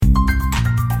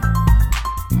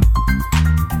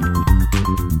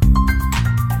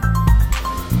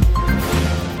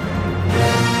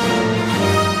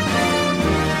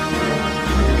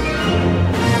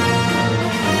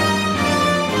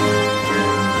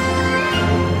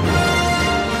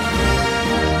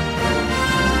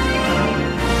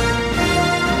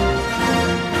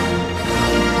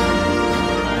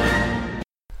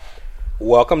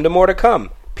Welcome to More to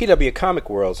Come, PW Comic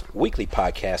World's weekly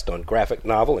podcast on graphic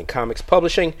novel and comics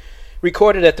publishing,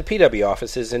 recorded at the PW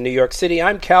offices in New York City.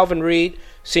 I'm Calvin Reed,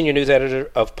 senior news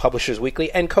editor of Publishers Weekly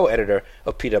and co-editor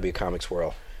of PW Comics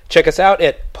World. Check us out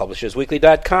at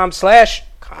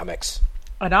publishersweekly.com/comics.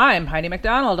 And I'm Heidi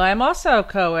MacDonald. I am also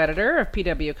co-editor of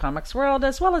PW Comics World,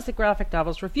 as well as the graphic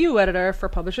novels review editor for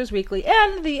Publishers Weekly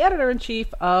and the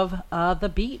editor-in-chief of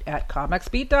The Beat at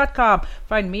comicsbeat.com.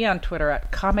 Find me on Twitter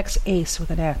at ComicsAce with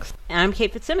an X. And I'm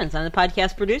Kate Fitzsimmons. I'm the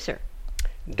podcast producer.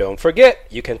 Don't forget,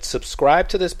 you can subscribe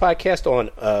to this podcast on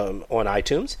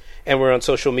iTunes, and we're on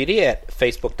social media at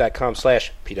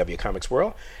facebook.com/PW Comics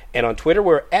World, and on Twitter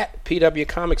we're at PW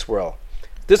Comics World.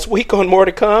 This week on More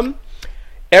to Come,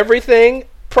 everything,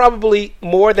 probably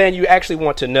more than you actually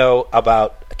want to know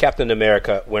about Captain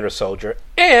America: Winter Soldier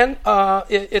and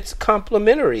its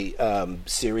complementary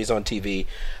series on TV,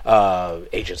 Marvel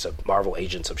Agents of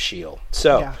S.H.I.E.L.D.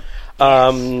 So, Yeah.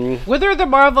 Wither the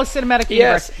Marvel Cinematic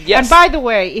Universe. Yes. And by the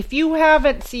way, if you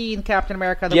haven't seen Captain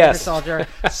America: The Winter Soldier or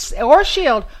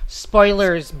S.H.I.E.L.D.,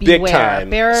 spoilers, beware. Big time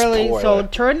Barely. spoiler. So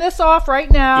turn this off right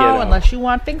now, You know. unless you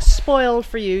want things spoiled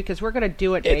for you, because we're going to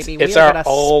do it, baby. It's we are our gonna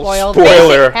old spoil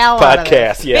spoiler the hell out of this.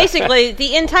 podcast. Yeah. Basically,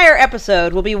 the entire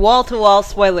episode will be wall-to-wall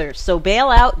spoilers, so bail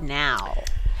out now.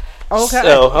 Okay.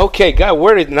 So,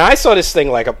 God, now I saw this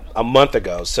thing like a month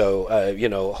ago,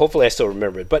 so, hopefully I still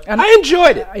remember it. But I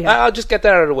enjoyed it. Yeah. I'll just get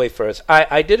that out of the way first.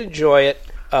 I did enjoy it,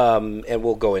 and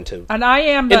we'll go into And I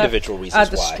am individual reasons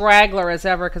the why. straggler as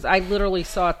ever, because I literally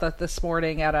saw it this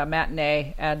morning at a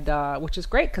matinee, and which is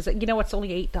great, because it's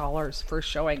only $8 for a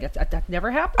showing. That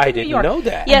never happened in I New didn't York. know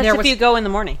that. Yes, there if was- you go in the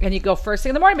morning. And you go first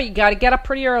thing in the morning, but you got to get up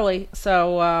pretty early.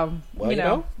 So, Well, you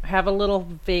know. have a little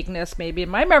vagueness maybe in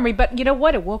my memory. But you know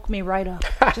what? It woke me right up.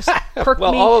 It just perked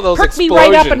Well, all of those me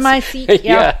right up in explosions. my seat.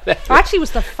 Yeah. Actually, it was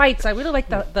the fights. I really like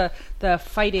the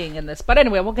fighting in this. But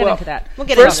anyway, we'll get into that. We'll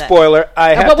get First into that. spoiler,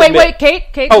 I have But to wait, admit...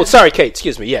 Kate. Oh, sorry, Kate.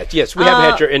 Excuse me. Yes, we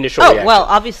haven't had your initial reaction. well,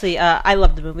 obviously, I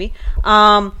love the movie.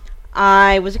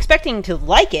 I was expecting to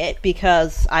like it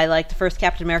because I liked the first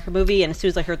Captain America movie, and as soon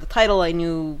as I heard the title, I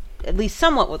knew at least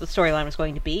somewhat what the storyline was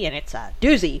going to be, and it's a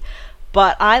doozy.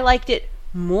 But I liked it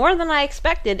more than I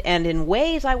expected, and in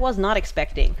ways I was not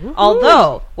expecting. Ooh.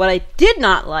 Although, what I did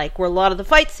not like were a lot of the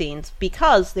fight scenes,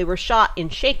 because they were shot in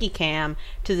shaky cam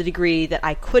to the degree that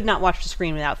I could not watch the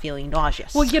screen without feeling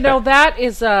nauseous. Well, that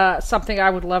is something I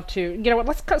would love to.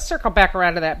 Let's circle back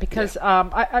around to that, because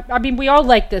I mean, we all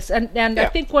like this, and I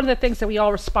think one of the things that we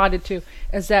all responded to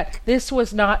is that this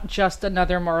was not just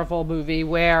another Marvel movie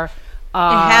where it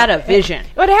had a vision.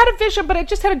 It had a vision, but it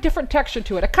just had a different texture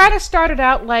to it. It kind of started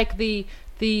out like the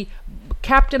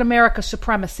Captain America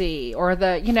Supremacy, or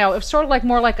it was sort of like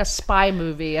more like a spy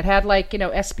movie. It had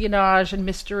espionage and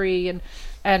mystery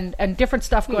and different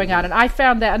stuff going on. And I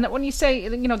found that, and when you say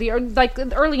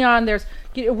early on, there's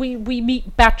we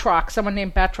meet Batroc, someone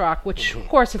named Batroc, which of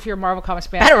course, if you're a Marvel Comics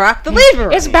fan, Batroc the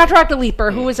Leaper. It's Batroc the Leaper,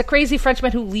 who is a crazy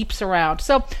Frenchman who leaps around.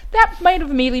 So that might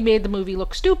have immediately made the movie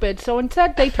look stupid. So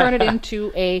instead, they turn it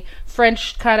into a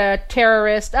French kind of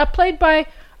terrorist, played by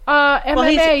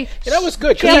MMA. That was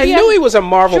good, because I knew he was a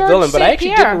Marvel George villain, but I actually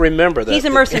St. didn't Pierre. remember that. He's a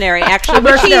mercenary, actually,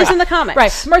 which he is in the comics.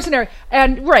 Right, mercenary.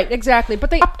 And right, exactly.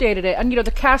 But they updated it, and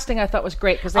the casting I thought was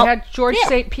great, because they had George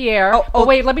St. Pierre. Oh,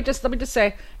 wait, let me just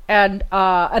say, and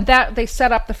that they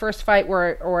set up the first fight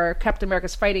where Captain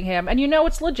America's fighting him, and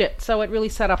it's legit. So it really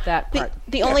set up that part.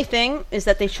 The only thing is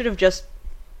that they should have just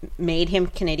made him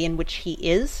Canadian, which he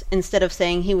is, instead of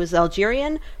saying he was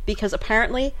Algerian, because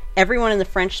apparently everyone in the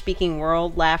French-speaking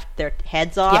world laughed their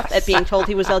heads off at being told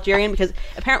he was Algerian, because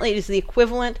apparently it is the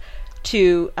equivalent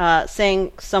to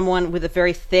saying someone with a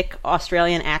very thick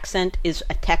Australian accent is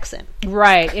a Texan.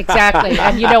 Right, exactly.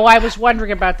 And I was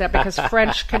wondering about that, because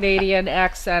French-Canadian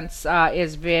accents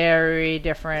is very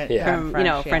different from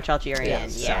French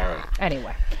Algerian. Yeah.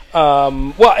 Anyway.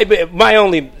 My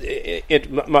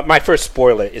first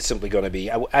spoiler is simply going to be,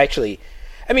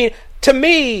 to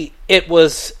me, it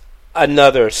was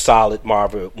another solid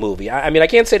Marvel movie. I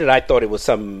can't say that I thought it was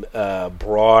some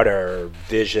broader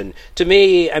vision. To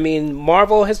me,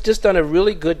 Marvel has just done a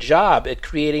really good job at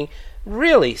creating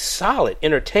really solid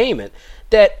entertainment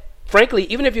that, frankly,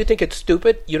 even if you think it's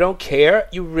stupid, you don't care.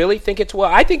 You really think it's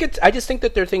well. I just think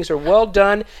that their things are well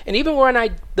done, and even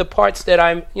when the parts that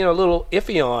I'm a little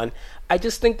iffy on, I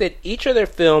just think that each of their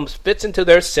films fits into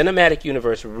their cinematic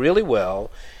universe really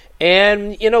well,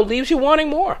 and leaves you wanting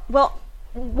more. Well,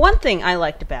 one thing I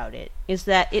liked about it is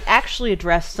that it actually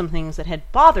addressed some things that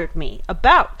had bothered me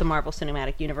about the Marvel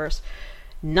Cinematic Universe,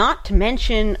 not to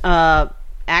mention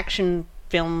action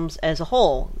films as a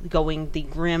whole going the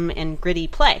grim and gritty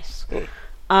place.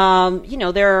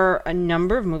 there are a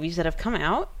number of movies that have come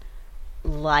out,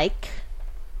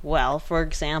 for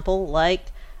example,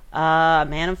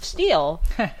 Man of Steel,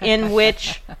 in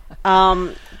which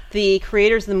the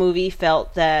creators of the movie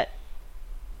felt that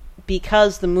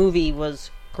because the movie was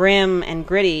grim and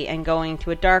gritty and going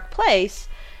to a dark place,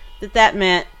 that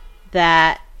meant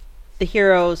that the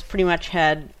heroes pretty much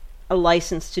had a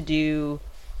license to do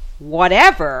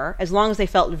whatever, as long as they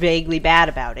felt vaguely bad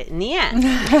about it in the end.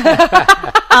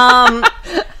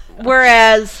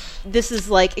 Whereas this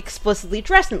is explicitly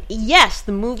addressed. Yes,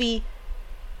 the movie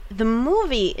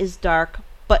is dark,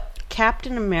 but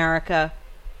Captain America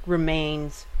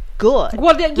remains good.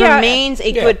 Well, remains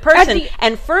a good person.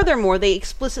 And furthermore, they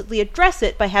explicitly address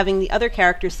it by having the other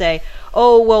characters say,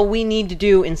 "Oh, well, we need to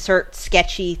do insert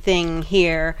sketchy thing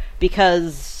here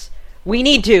because we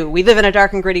need to. We live in a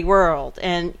dark and gritty world."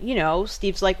 And,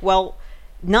 Steve's like, well,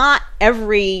 not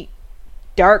every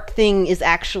dark thing is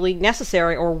actually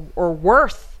necessary or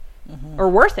worth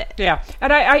it. Yeah,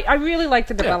 and I really like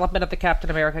the development of the Captain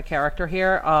America character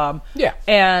here.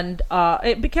 And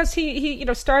because he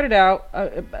started out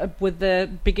with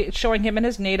showing him in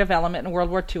his native element in World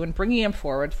War II and bringing him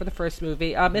forward for the first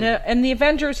movie. In the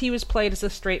Avengers, he was played as a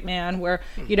straight man, where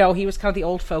he was kind of the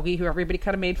old fogey who everybody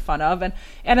kind of made fun of, and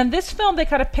in this film they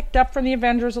kind of picked up from the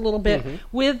Avengers a little bit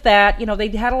with that. They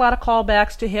had a lot of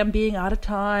callbacks to him being out of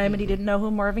time and he didn't know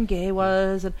who Marvin Gaye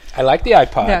was. And I like the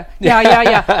iPod.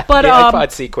 Yeah. But the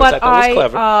iPod sequence, I thought was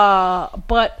clever.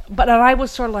 But I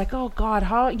was sort of like, oh God,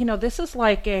 how this is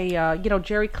like a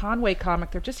Jerry Conway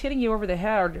comic. They're just hitting you over the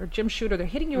head, or Jim Shooter. They're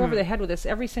hitting you over the head with this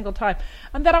every single time.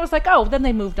 And then I was like, oh, then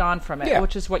they moved on from it,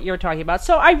 which is what you're talking about.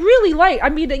 So I really like. I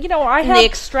mean, I have. They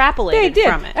extrapolated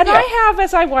from it, and I have,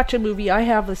 as I watch a movie, I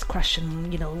have this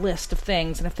question, list of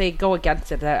things, and if they go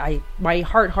against it, my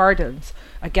heart hardens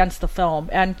against the film.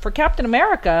 And for Captain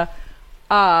America.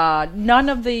 All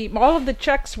of the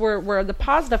checks were the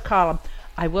positive column.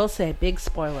 I will say, big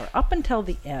spoiler, up until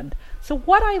the end. So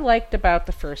what I liked about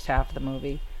the first half of the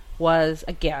movie was,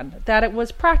 again, that it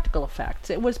was practical effects.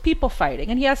 It was people fighting.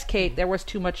 And yes, Kate, there was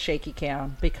too much shaky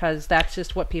cam, because that's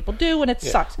just what people do, and it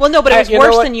sucks. Well, no, but it was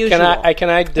worse than usual. I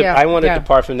want to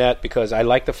depart from that, because I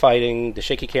like the fighting. The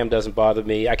shaky cam doesn't bother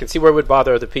me. I can see where it would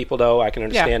bother other people, though. I can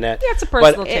understand that. Yeah, it's a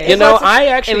personal taste. I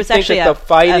actually think that the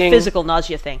fighting, a physical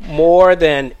nausea thing, more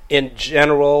than in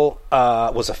general,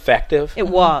 was effective. It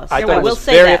was. I thought it was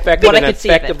very effective and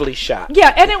effectively shot.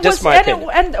 Yeah, and it was. Just my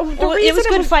opinion. It was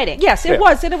good fighting. Yes, it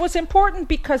was, and it was important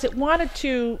because it wanted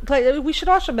to. We should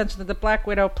also mention that the Black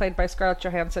Widow, played by Scarlett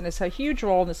Johansson, is a huge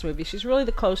role in this movie. She's really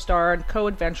the co-star and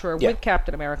co-adventurer with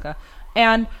Captain America,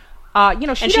 and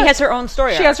she has her own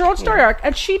story. She has her own story arc,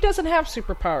 and she doesn't have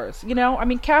superpowers. I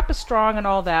mean, Cap is strong and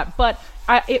all that, but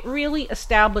it really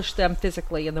established them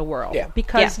physically in the world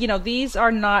because these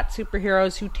are not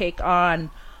superheroes who take on,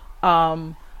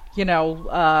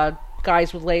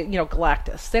 guys with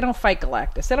Galactus. They don't fight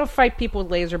Galactus. They don't fight people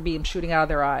with laser beams shooting out of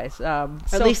their eyes.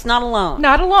 At least not alone.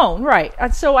 Not alone, right?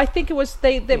 And so I think it was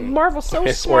they Marvel so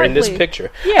smartly. Or in this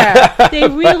picture. Yeah, they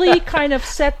really kind of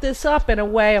set this up in a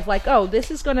way of like, oh,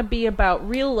 this is going to be about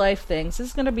real life things. This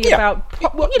is going to be about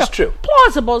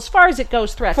plausible as far as it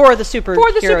goes threats for the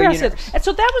superhero universe. And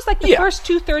so that was like the first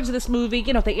 2/3 of this movie.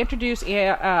 They introduced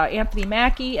Anthony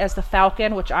Mackie as the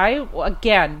Falcon, which I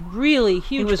really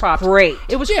huge props.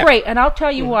 It was great. And I'll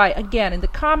tell you why. Again, in the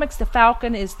comics, the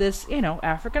Falcon is this,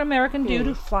 African American dude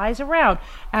who flies around,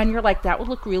 and you're like, that would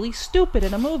look really stupid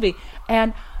in a movie.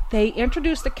 And they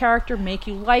introduce the character, make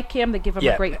you like him. They give him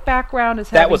a great background as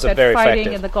having been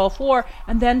fighting in the Gulf War,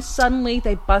 and then suddenly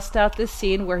they bust out this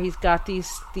scene where he's got these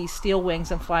steel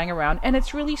wings and flying around, and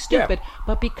it's really stupid.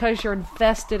 But because you're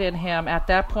invested in him at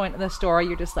that point in the story,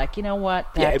 you're just like, you know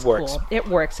what? That's it works. Cool. It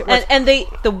works. And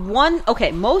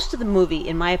most of the movie,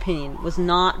 in my opinion, was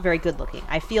not very good looking.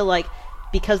 I feel like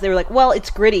because they were like, well, it's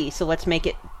gritty, so let's make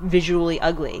it visually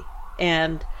ugly,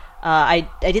 and I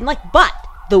didn't like, but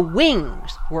the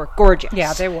wings were gorgeous.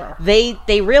 Yeah, they were.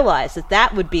 They realized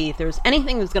that would be, if there was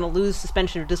anything that was going to lose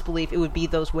suspension of disbelief, it would be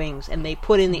those wings, and they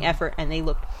put in the effort, and they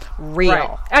looked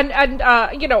real. Right. And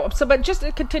but just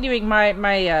continuing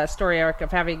my story arc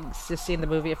of having just seen the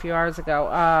movie a few hours ago,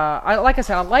 like I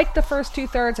said, I liked the first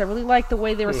 2/3. I really liked the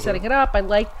way they were setting it up. I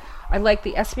like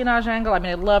the espionage angle. I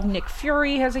mean, I love Nick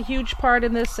Fury has a huge part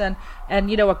in this, and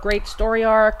a great story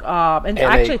arc. And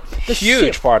actually, a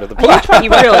huge part of the plot. He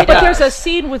really does. But there's a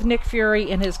scene with Nick Fury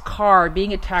in his car,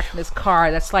 being attacked in his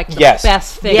car. That's like the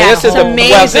best thing. Yeah, this is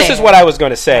amazing. Well, this is what I was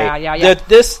going to say. Yeah.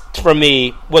 This, for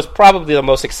me, was probably the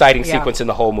most exciting sequence in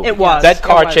the whole movie. It was. That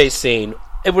car chase scene.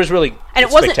 It was really and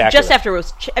it wasn't just after it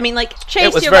was. Chase.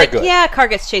 It was you're very like, good. car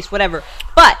gets chased, whatever.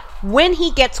 But when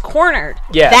he gets cornered,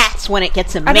 Yes. that's when it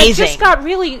gets amazing. And it just got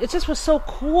really, it just was so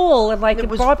cool. And like, it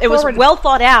was forward- well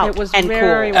thought out It was and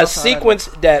very cool. well A sequence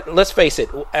that, let's face it,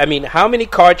 I mean, how many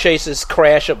car chases,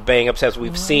 crash up, bang ups as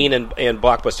we've seen in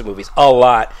blockbuster movies? A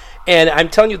lot. And I'm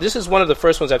telling you, this is one of the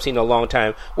first ones I've seen in a long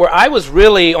time where I was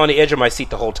really on the edge of my seat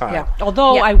the whole time. Yeah.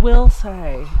 Although I will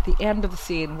say, the end of the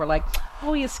scene, we're like,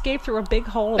 oh, he escaped through a big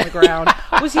hole in the ground.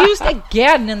 Was used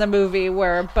again in the movie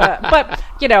where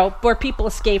people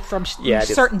escape from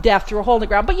certain death through a hole in the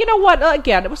ground. But you know what?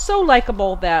 Again, it was so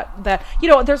likable that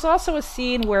there's also a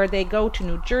scene where they go to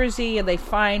New Jersey and they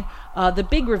find the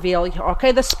big reveal.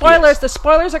 Okay, the spoilers. Yes. The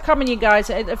spoilers are coming, you guys.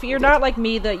 If you're not like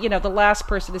me, the last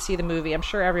person to see the movie, I'm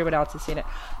sure everyone else has seen it.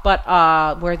 But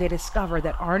where they discover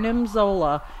that Arnim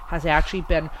Zola has actually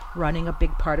been running a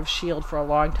big part of S.H.I.E.L.D. for a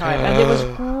long time, and it was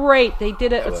great. They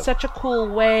did it in such a cool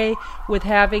way with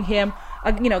having him.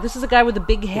 This is a guy with a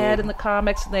big head in the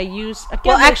comics, and they use...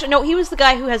 he was the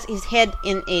guy who has his head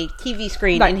in a TV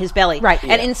screen in his belly. Right.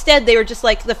 And instead, they were just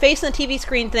like, the face on the TV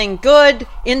screen thing, good,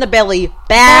 in the belly,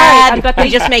 bad, but they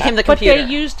just make him the computer. But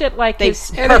they used it like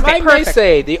his... And I may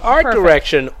say, the art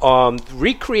direction on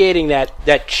recreating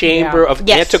that chamber of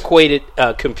antiquated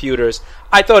computers,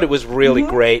 I thought it was really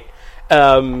great.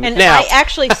 I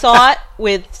actually saw it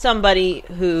with somebody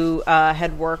who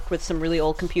had worked with some really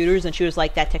old computers, and she was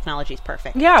like, "That technology is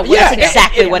perfect." Yeah, that's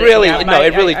exactly what really.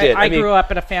 It did. I grew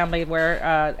up in a family where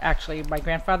actually my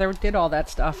grandfather did all that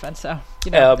stuff, and so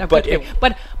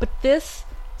but this.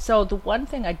 So the one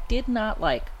thing I did not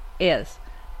like is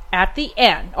at the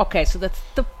end. Okay, so that's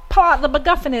the plot. The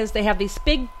MacGuffin is they have these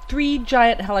big 3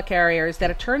 giant helicarriers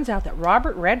that it turns out that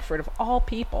Robert Redford, of all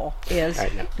people, is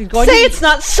going to... it's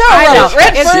not so. Robert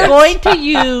Redford is going to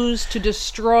use to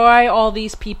destroy all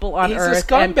these people on Earth. He's a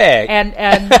scumbag.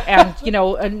 And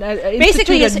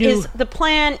basically, the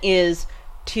plan is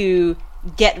to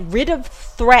get rid of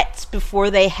threats before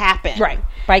they happen. Right.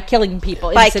 By killing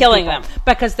people. By killing them.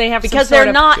 Because they have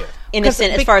they're not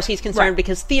innocent as far as he's concerned,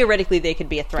 because theoretically they could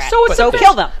be a threat. So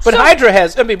kill them. But Hydra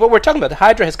has, what we're talking about,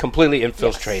 Hydra has completely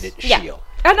infiltrated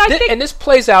S.H.I.E.L.D. And this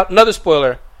plays out, another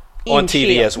spoiler, on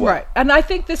TV as well. Right. And I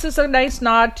think this is a nice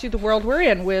nod to the world we're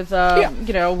in with,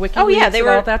 WikiLeaks and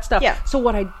all that stuff. Yeah. So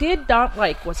what I did not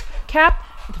like was Cap,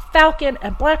 the Falcon,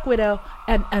 and Black Widow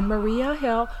and Maria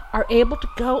Hill are able to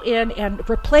go in and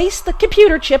replace the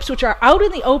computer chips, which are out in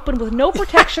the open with no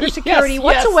protection or security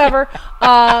whatsoever,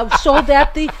 so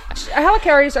that the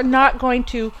helicarriers are not going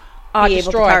to be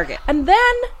able to target. And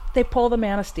then they pull the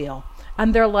Man of Steel,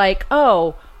 and they're like,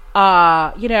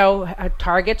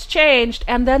 targets changed,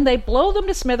 and then they blow them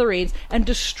to smithereens and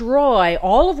destroy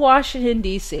all of Washington,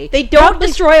 D.C. They don't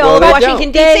destroy all of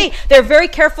Washington, D.C. They're very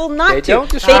careful not to.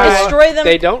 They destroy them.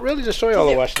 They don't really destroy all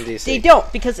of Washington, D.C. They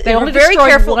don't, because they only very destroyed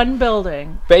careful. One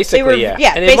building. Basically, and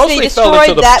basically they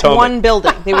destroyed that one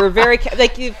building. They were very...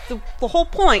 the whole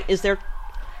point is they're...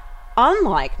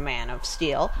 Unlike Man of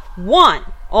Steel,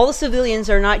 all the civilians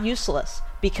are not useless,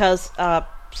 because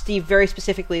Steve very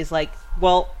specifically is like,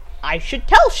 well... I should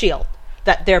tell S.H.I.E.L.D.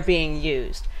 that they're being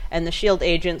used. And the S.H.I.E.L.D.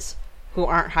 agents who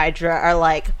aren't Hydra are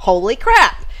like, holy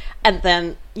crap! And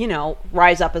then,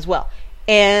 rise up as well.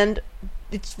 And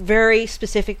it's very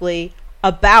specifically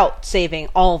about saving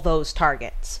all those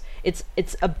targets. It's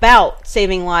about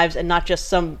saving lives and not just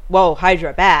some, whoa,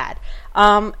 Hydra bad.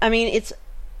 It's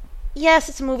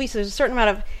a movie, so there's a certain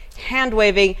amount of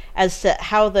hand-waving as to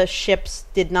how the ships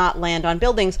did not land on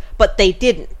buildings, but they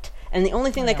didn't. And the only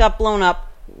thing that got blown up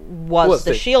was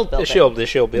the S.H.I.E.L.D. building. The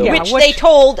S.H.I.E.L.D. building. Which they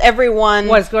told everyone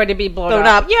was going to be blown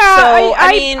up. Yeah, so,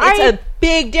 it's a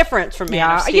big difference from Man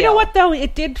of Steel. You know what, though?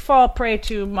 It did fall prey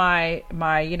to my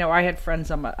I had friends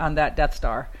on that Death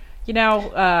Star.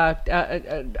 I'm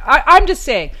just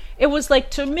saying, it was like,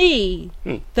 to me,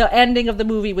 the ending of the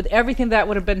movie with everything that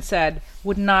would have been said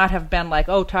would not have been like,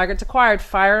 oh, targets acquired,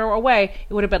 fire away.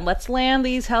 It would have been, let's land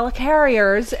these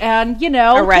helicarriers and,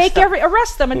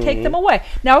 arrest them and take them away.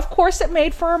 Now, of course, it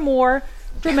made for a more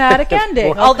dramatic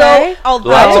ending. Although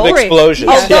lots of explosions.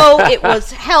 Although it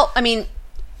was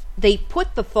they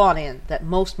put the thought in that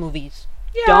most movies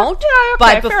don't. Yeah,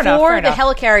 but before the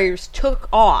helicarriers took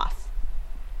off,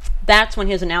 that's when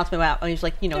his announcement went out. And he's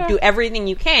like, do everything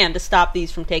you can to stop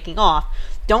these from taking off.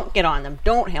 Don't get on them.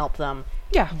 Don't help them.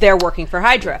 Yeah. They're working for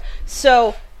Hydra.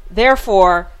 So,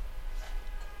 therefore,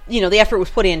 the effort was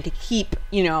put in to keep,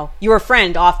 your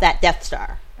friend off that Death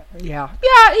Star.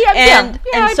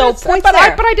 And so points but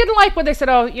there. But I didn't like when they said,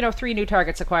 "Oh, 3 new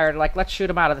targets acquired. Like, let's shoot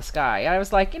them out of the sky." I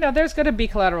was like, there's going to be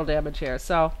collateral damage here.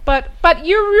 So, but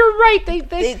you're right.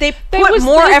 They put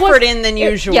more effort in than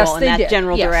usual in that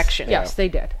general direction. Yes, they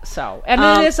did. So, and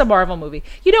it is a Marvel movie.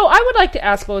 I would like to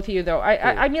ask both of you though.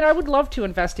 I mean, I would love to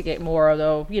investigate more,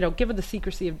 though. Given the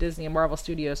secrecy of Disney and Marvel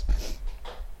Studios.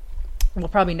 We'll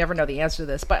probably never know the answer to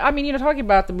this. But, I mean, talking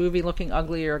about the movie looking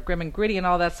ugly or grim and gritty and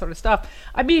all that sort of stuff,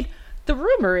 I mean, the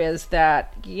rumor is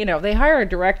that, they hired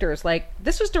directors. Like,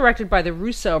 this was directed by the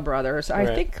Russo brothers,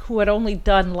 I think, who had only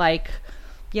done, like,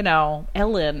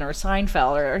 Ellen or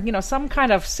Seinfeld or, some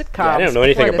kind of sitcom. Yeah, I don't know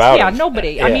anything about it. Yeah,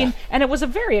 nobody. Yeah. I mean, and it was a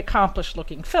very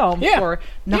accomplished-looking film for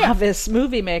novice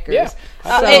movie makers. Yeah.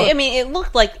 I mean, it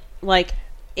looked like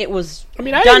it was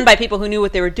done by people who knew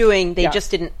what they were doing. They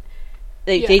just didn't.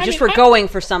 They just were going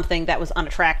for something that was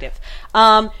unattractive.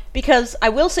 Because I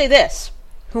will say this.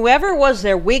 Whoever was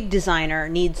their wig designer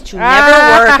needs to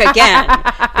never work again.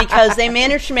 Because they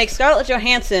managed to make Scarlett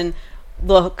Johansson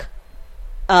look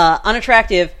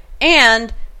unattractive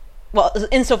and, well,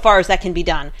 insofar as that can be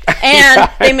done. And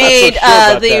they made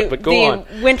the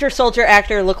Winter Soldier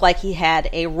actor look like he had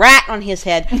a rat on his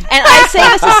head. And I say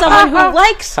this as someone who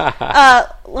likes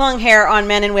long hair on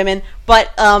men and women, but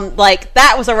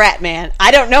that was a rat man.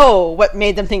 I don't know what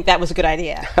made them think that was a good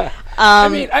idea.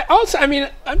 I'm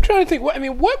trying to think.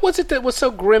 What was it that was so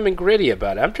grim and gritty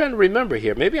about it? I'm trying to remember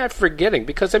here. Maybe I'm forgetting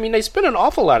because they spent an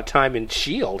awful lot of time in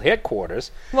S.H.I.E.L.D.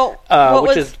 headquarters,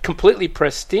 which is completely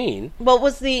pristine. What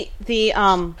was the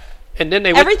and then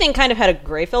everything kind of had a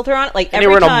gray filter on it. Like they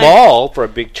were in a mall for a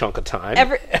big chunk of time.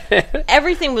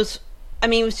 Everything was. I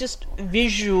mean, it was just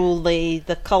visually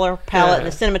the color palette,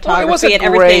 the cinematography, it was a and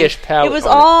everything. Grayish palette. It was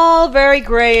all very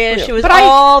grayish. It was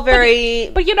very.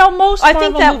 But most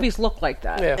Marvel movies look like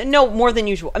that. Yeah. No, more than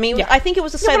usual. I mean, I think it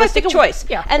was a stylistic choice.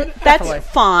 And that's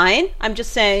fine. I'm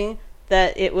just saying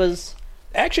that it was.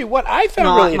 Actually, what I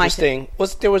found really interesting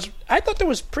was I thought there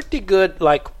was pretty good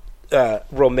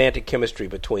romantic chemistry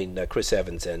between Chris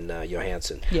Evans and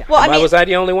Johansson. Yeah. Well, was I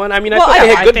the only one? I mean, I thought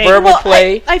they had good verbal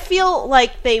play. I feel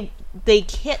like they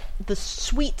hit the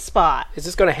sweet spot. Is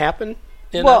this going to happen?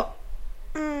 They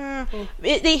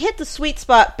hit the sweet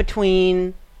spot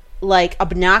between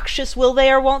obnoxious will they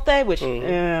or won't they, which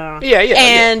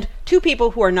and two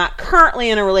people who are not currently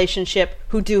in a relationship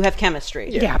who do have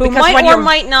chemistry, who might or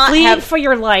might not have for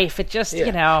your life. It just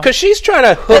because she's trying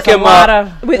to hook him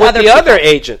up with the other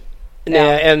agent.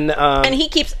 And he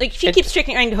keeps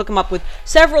trying to hook him up with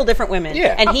several different women,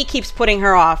 and he keeps putting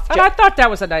her off. And I thought that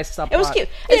was a nice subplot. It was cute.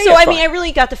 And so I mean, I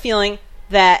really got the feeling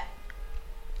that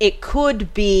it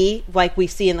could be like we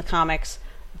see in the comics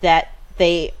that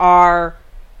they are,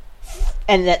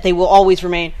 and that they will always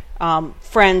remain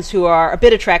friends who are a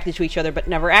bit attracted to each other but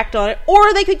never act on it,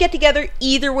 or they could get together.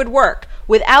 Either would work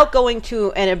without going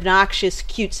to an obnoxious,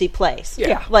 cutesy place.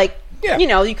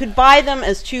 You could buy them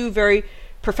as two very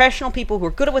professional people who are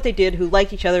good at what they did, who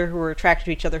liked each other, who were attracted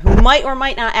to each other, who might or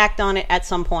might not act on it at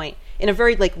some point in a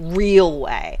very real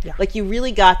way. Like you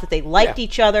really got that they liked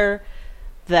each other,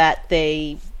 that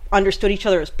they understood each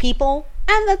other as people,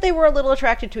 and that they were a little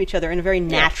attracted to each other in a very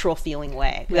natural feeling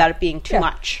way without it being too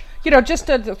much. Just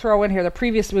to throw in here, the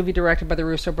previous movie directed by the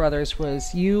Russo brothers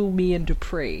was You, Me, and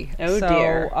Dupree. Oh,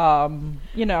 dear.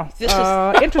 This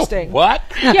is interesting. What?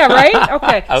 Yeah, right?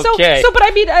 Okay. So, but I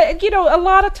mean, a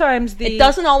lot of times it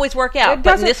doesn't always work out,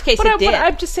 but in this case it did. But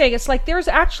I'm just saying, it's there's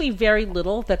actually very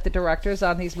little that the directors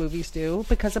on these movies do,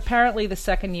 because apparently the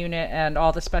second unit and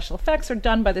all the special effects are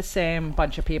done by the same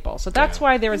bunch of people. So that's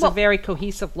why there is a very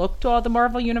cohesive look to all the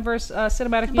Marvel Universe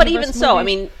cinematic universe. But even so, movies. I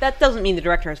mean, that doesn't mean the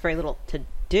director has very little to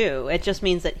do. It just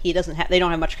means that they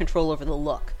don't have much control over the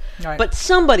look. Right. But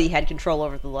somebody had control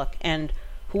over the look, and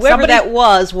whoever that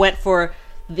was went for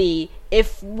the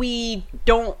if we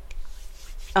don't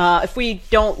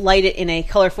light it in a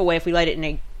colorful way, if we light it in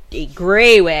a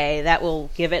gray way, that will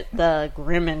give it the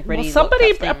grim and gritty look.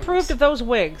 Somebody approved of those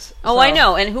wigs. Oh, I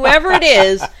know, and whoever it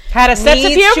is had a sense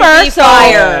of humor.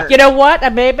 So you know what?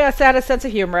 Maybe I had a sense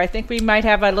of humor. I think we might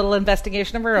have a little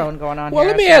investigation of our own going on. Well,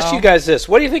 let me ask you guys this: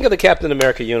 what do you think of the Captain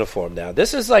America uniform? Now,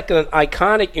 this is an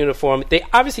iconic uniform. They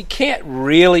obviously can't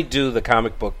really do the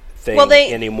comic book thing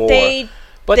anymore. They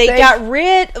got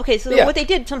rid. Okay, so what they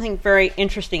did something very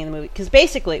interesting in the movie, because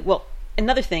basically,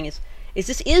 another thing is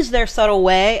this is their subtle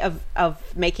way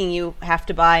of making you have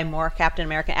to buy more Captain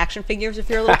America action figures if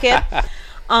you're a little kid.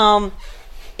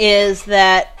 Is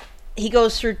that he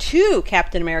goes through 2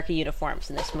 Captain America uniforms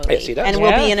in this movie. Yes, he does. And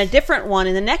will be in a different one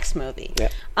in the next movie.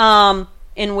 Yeah.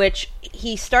 In which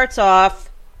he starts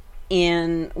off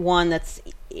in one that's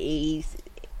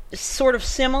sort of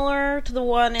similar to the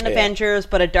one in Avengers,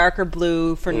 but a darker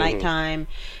blue for nighttime.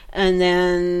 And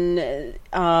then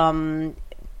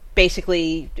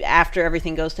basically after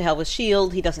everything goes to hell with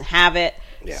S.H.I.E.L.D., he doesn't have it.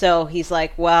 Yeah. So he's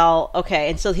like, well, okay.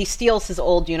 And so he steals his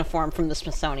old uniform from the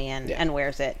Smithsonian and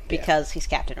wears it because he's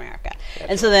Captain America.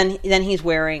 And so then he's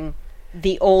wearing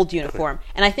the old uniform.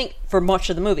 And I think for much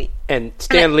of the movie. And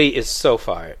Stan Lee is so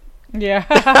fired. Yeah.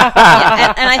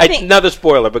 And I think... Another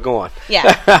spoiler, but go on.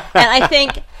 Yeah. And I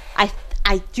think...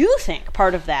 I do think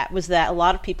part of that was that a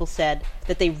lot of people said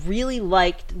that they really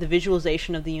liked the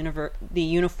visualization of the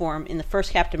uniform in the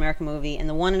first Captain America movie, and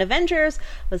the one in Avengers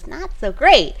was not so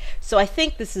great. So I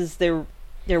think this is their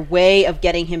way of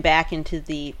getting him back into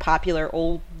the popular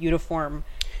old uniform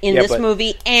in this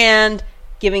movie, and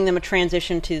giving them a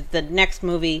transition to the next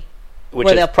movie, which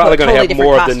is probably going to have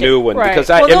more of the new one. Right. Because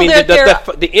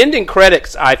the ending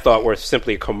credits, I thought, were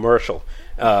simply a commercial.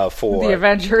 For the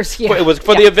Avengers, it was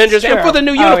for the Avengers and for the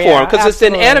new uniform, because it's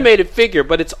an animated figure,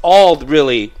 but it's all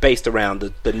really based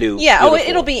around the new. Yeah, uniform.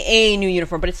 It'll be a new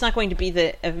uniform, but it's not going to be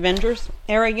the Avengers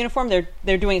era uniform.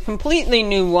 They're doing a completely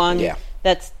new one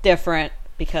that's different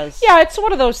because it's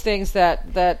one of those things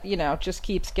that just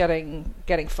keeps getting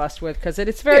fussed with because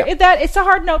it's very it's a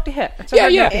hard note to hit.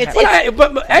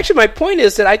 But actually, my point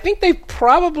is that I think they've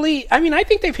probably. I mean, I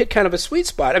think they've hit kind of a sweet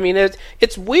spot. I mean,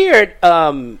 it's weird.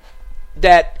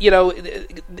 That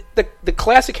the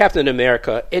classic Captain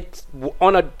America, it's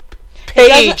on a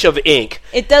page of ink.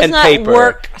 It does and not paper,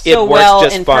 work so it works well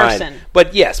just in fine. person.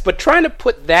 But trying to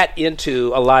put that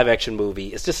into a live action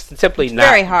movie is just simply not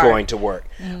very hard. Going to work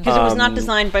because it was not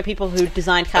designed by people who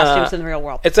designed costumes in the real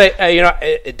world. It's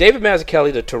David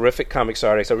Mazzucchelli, the terrific comics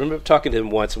artist. I remember talking to him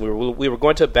once, and we were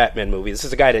going to a Batman movie. This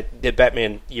is a guy that did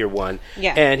Batman Year One,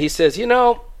 and he says, you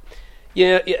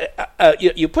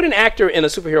put an actor in a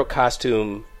superhero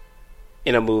costume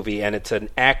in a movie, and it's an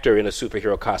actor in a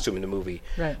superhero costume in the movie.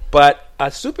 Right. But a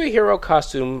superhero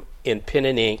costume in pen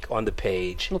and ink on the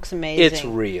page looks amazing. It's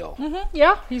real. Mm-hmm.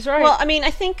 Yeah, he's right. Well, I mean, I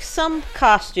think some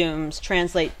costumes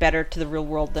translate better to the real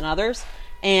world than others,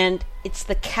 and it's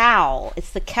the cowl.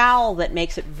 It's the cowl that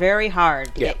makes it very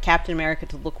hard to get Captain America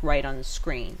to look right on the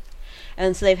screen.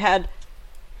 And so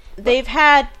they've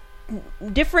had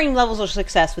differing levels of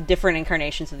success with different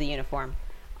incarnations of the uniform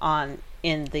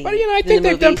in the. Well, I think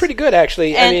they've done pretty good,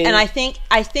 actually. And I think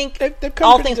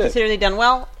all things considered, they've done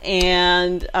well,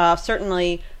 and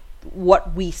certainly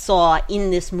what we saw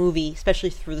in this movie, especially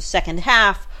through the second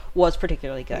half, was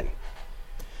particularly good.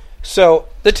 So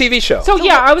the TV show.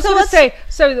 I was going to say.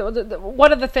 So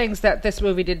one of the things that this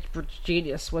movie did for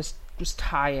genius was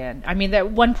tie-in. I mean, at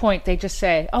one point they just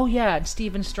say, "Oh yeah, and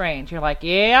Stephen Strange." You're like,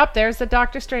 "Yep, there's the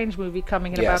Doctor Strange movie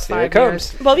coming in about 5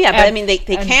 years." Well, yeah, but I mean, they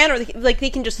can, or they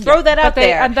can just throw that out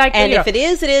there. And if it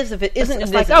is, it is. If it isn't,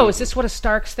 it's like, oh, is this one of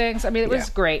Stark's things? I mean, it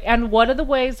was great. And one of the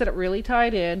ways that it really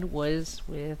tied in was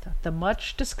with the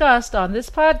much discussed on this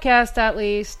podcast, at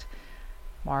least,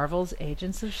 Marvel's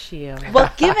Agents of S.H.I.E.L.D.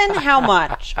 Well, given how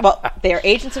much, they're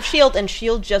Agents of S.H.I.E.L.D., and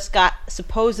S.H.I.E.L.D. just got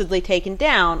supposedly taken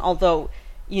down, although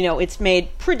it's made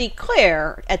pretty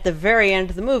clear at the very end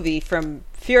of the movie from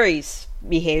Fury's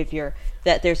behavior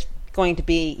that there's going to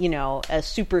be, a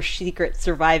super secret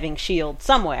surviving S.H.I.E.L.D.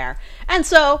 somewhere. And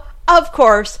so, of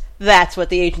course, that's what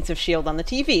the Agents of S.H.I.E.L.D. on the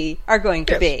TV are going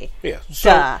to be. Yeah.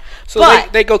 So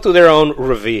they go through their own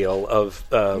reveal of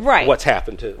what's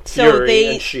happened to Fury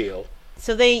and S.H.I.E.L.D.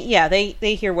 So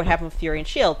they hear what happened with Fury and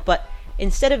S.H.I.E.L.D., but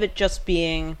instead of it just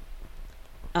being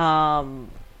some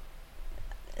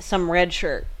red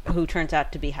shirt who turns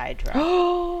out to be Hydra.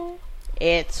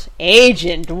 It's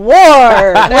Agent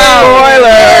Ward.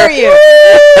 Spoiler!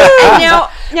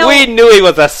 Now, we knew he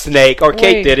was a snake, or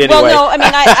Kate did anyway. Well, no, I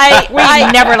mean,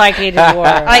 I never liked Agent Ward.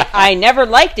 I never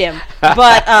liked him,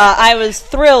 but I was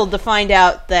thrilled to find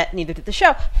out that neither did the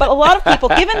show. But a lot of people,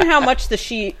 given how much the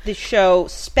show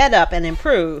sped up and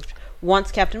improved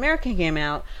once Captain America came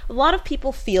out, a lot of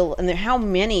people feel, and how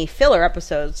many filler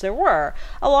episodes there were,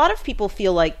 a lot of people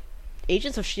feel like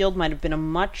Agents of S.H.I.E.L.D. might have been a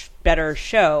much better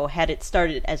show had it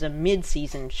started as a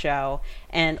mid-season show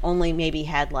and only maybe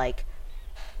had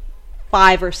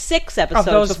 5 or 6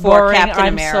 episodes before boring, Captain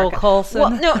I'm America. So Coulson.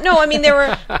 Well, no. I mean,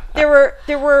 there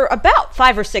were about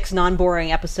 5 or 6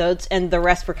 non-boring episodes, and the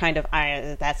rest were kind of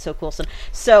that's so Coulson.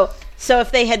 So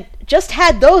if they had just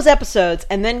had those episodes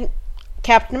and then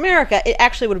Captain America, it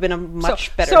actually would have been a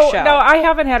much better show. No, I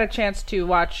haven't had a chance to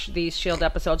watch these S.H.I.E.L.D.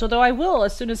 episodes, although I will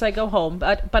as soon as I go home.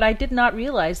 But I did not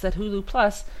realize that Hulu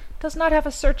Plus does not have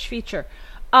a search feature.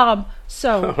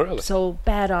 Really? So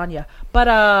bad on you.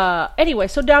 But anyway,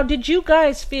 so now, did you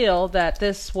guys feel that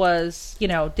this was,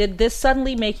 did this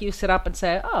suddenly make you sit up and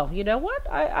say, oh, you know what,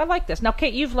 I like this? Now,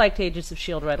 Kate, you've liked Agents of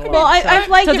S.H.I.E.L.D. right along. Well, I've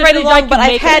liked it right along, but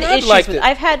I've had issues with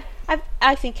it.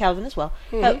 I think Calvin as well.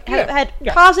 Had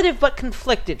positive but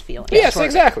conflicted feelings. Yes,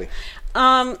 exactly.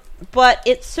 But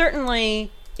it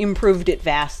certainly improved it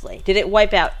vastly. Did it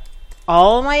wipe out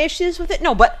all my issues with it?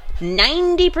 No, but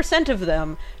 90% of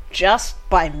them just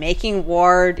by maing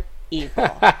Ward evil.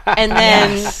 And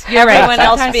then everyone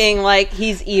else being like,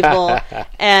 he's evil.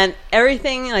 And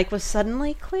everything was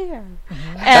suddenly clear.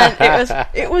 Mm-hmm. And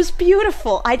it was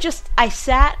beautiful. I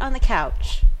sat on the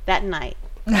couch that night.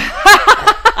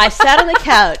 I sat on the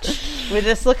couch with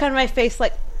this look on my face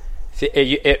like...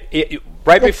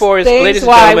 Right before his, ladies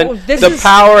and gentlemen, the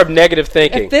power of negative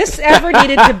thinking. If this ever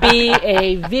needed to be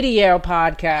a video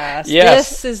podcast,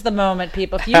 this is the moment,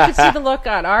 people. If you could see the look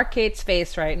on our Kate's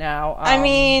face right now,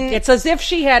 it's as if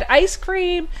she had ice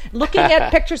cream, looking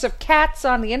at pictures of cats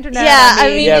on the internet. Yeah,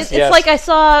 it's like I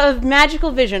saw a magical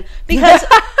vision because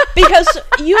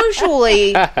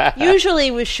usually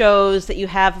with shows that you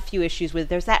have a few issues with,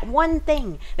 there's that one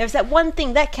thing,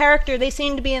 that character they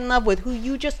seem to be in love with who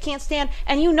you just can't stand,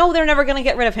 and they're never going to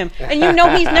get rid of him, and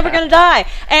he's never going to die,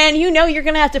 and you're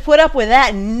going to have to put up with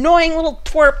that annoying little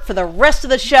twerp for the rest of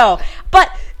the show.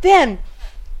 But then,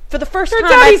 for the first time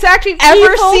I've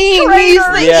ever seen, he's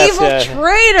the evil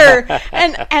traitor,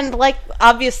 and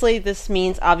obviously this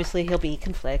means he'll be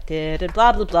conflicted and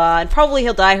blah blah blah, and probably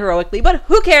he'll die heroically. But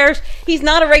who cares? He's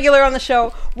not a regular on the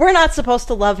show. We're not supposed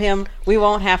to love him. We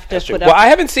won't have to put up. Well, I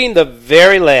haven't seen the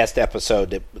very last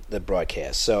episode that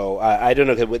broadcast, so I don't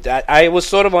know. I was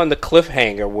sort of on the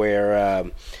cliffhanger where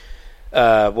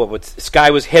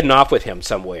Skye was heading off with him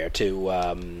somewhere to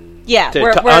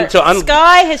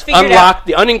Skye has figured out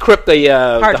unencrypt the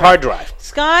hard drive.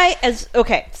 Skye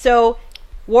so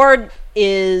Ward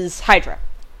is Hydra,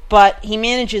 but he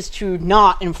manages to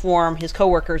not inform his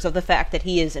coworkers of the fact that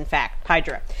he is in fact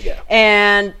Hydra. Yeah.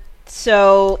 And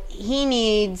so he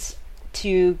needs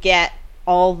to get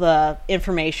all the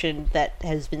information that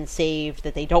has been saved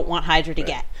that they don't want Hydra to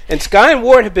get. And Skye and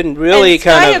Ward have been really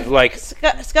Skye and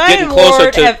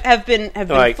Ward have been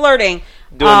flirting,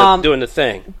 doing the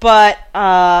thing. But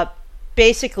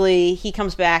basically, he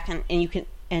comes back and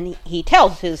he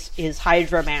tells his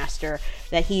Hydra master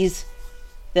that he's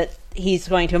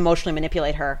going to emotionally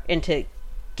manipulate her into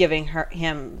giving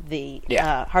him the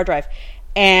hard drive.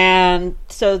 And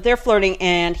so they're flirting,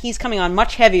 and he's coming on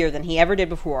much heavier than he ever did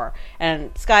before.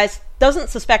 And Skye doesn't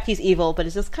suspect he's evil, but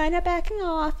is just kind of backing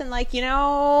off and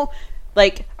our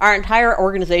entire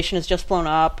organization has just blown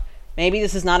up. Maybe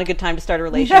this is not a good time to start a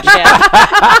relationship. Maybe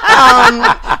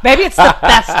it's the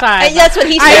best time. That's what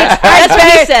he says. That's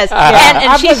what he says.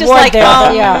 And she's just like,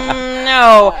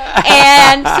 no.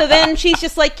 And so then she's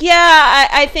just like,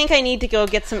 I think I need to go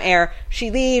get some air.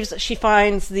 She leaves. She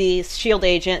finds the S.H.I.E.L.D.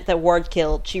 agent that Ward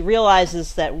killed. She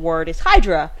realizes that Ward is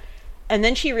Hydra. And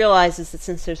then she realizes that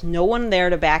since there's no one there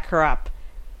to back her up,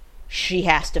 she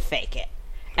has to fake it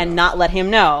and not let him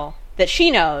know that she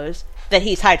knows that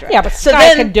he's Hydra. Yeah, but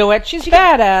Skye can do it. She's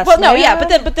badass. Well, no,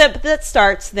 but that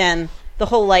starts then the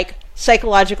whole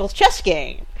psychological chess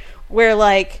game where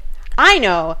I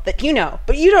know that you know,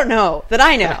 but you don't know that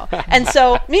I know. And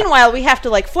so, meanwhile, we have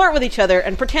to flirt with each other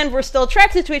and pretend we're still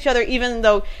attracted to each other, even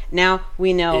though now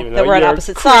we know that we're on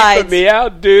opposite sides. Me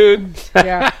out, dude.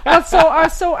 Yeah. Well,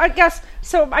 so I guess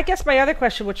my other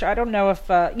question, which I don't know if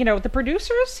the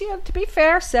producers, to be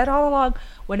fair, said all along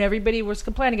when everybody was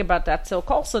complaining about that. So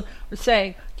Coulson was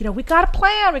saying, we got a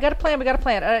plan.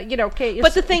 Okay.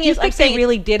 But the thing is, I'm saying they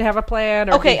really did have a plan.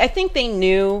 I think they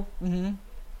knew. Mm-hmm.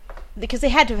 Because they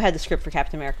had to have had the script for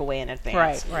Captain America way in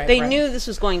advance. Right. They knew this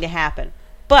was going to happen.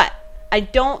 But I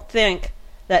don't think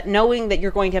that knowing that you're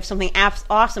going to have something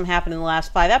awesome happen in the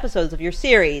last 5 episodes of your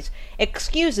series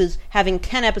excuses having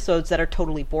 10 episodes that are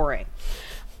totally boring.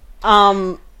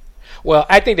 Well,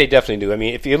 I think they definitely knew. I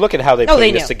mean, if you look at how they put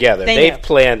this together, they've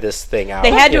planned this thing out.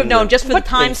 They had to have known just for the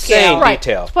time scale.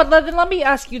 Detail. But let me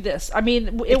ask you this. I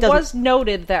mean, it was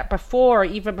noted that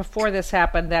even before this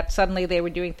happened, that suddenly they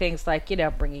were doing things like,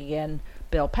 bringing in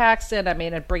Bill Paxton. I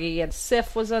mean, and bringing in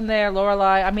Sif was in there,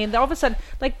 Lorelai. I mean, all of a sudden,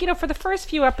 for the first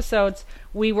few episodes,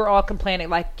 we were all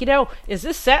complaining, is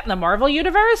this set in the Marvel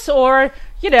universe or,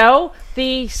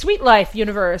 the Sweet Life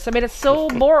universe? I mean, it's so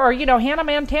or Hannah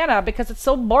Montana, because it's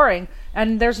so boring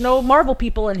and there's no Marvel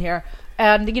people in here.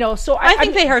 And, so I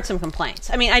think they heard some complaints.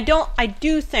 I mean, I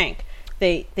do think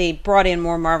they brought in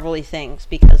more Marvel-y things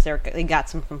because they got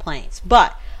some complaints.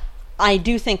 But I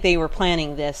do think they were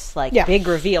planning this big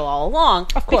reveal all along,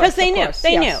 of course, because they knew.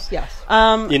 They knew. Yes.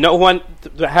 You know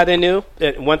how they knew?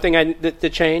 One thing to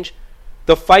change,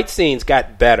 the fight scenes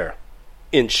got better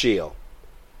in S.H.I.E.L.D.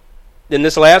 In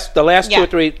the last 2 or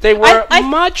 3, they were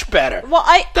much better. Well,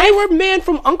 they were Man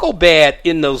from U.N.C.L.E. bad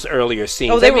in those earlier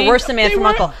scenes. Oh, they were worse than Man from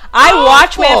U.N.C.L.E. I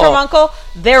watched Man from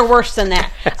U.N.C.L.E. They're worse than that.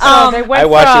 I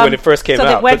watched it when it first came out.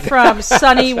 So they went from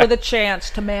Sunny with a chance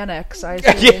to Mannix. I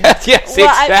assume. yes,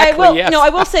 exactly. I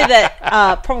will say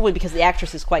that probably because the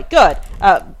actress is quite good.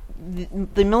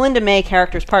 The Melinda May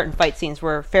character's part in fight scenes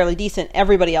were fairly decent.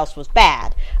 Everybody else was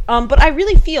bad. But I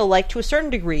really feel like, to a certain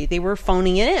degree, they were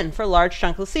phoning it in for a large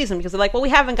chunk of the season because they're like, well, we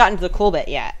haven't gotten to the cool bit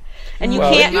yet. And you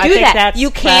can't do that.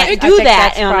 You can't do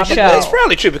that on a show. It's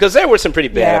probably true because there were some pretty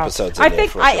bad episodes in there.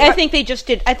 I think they just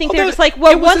did. I think they're just like,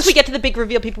 well, once we get to the big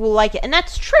reveal, people will like it. And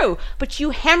that's true. But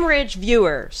you hemorrhage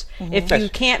viewers if you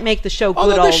can't make the show good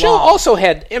all along. The show also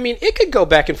had, it could go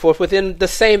back and forth within the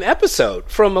same episode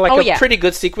from a pretty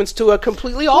good sequence to a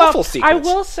completely awful sequence. I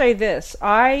will say this.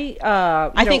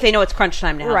 I think they know it's crunch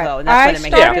time now, right. though. And that's what it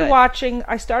makes it good.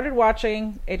 I started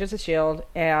watching Agents of S.H.I.E.L.D.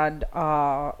 and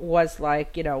was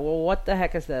like, well, what the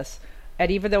heck is this?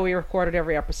 And even though we recorded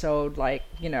every episode,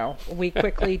 we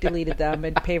quickly deleted them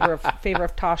in favor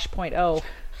of Tosh.0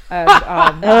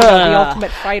 and the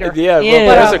Ultimate Fighter. Yeah,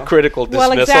 well, that was a critical dismissal.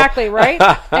 Well, exactly, right?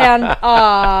 And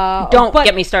don't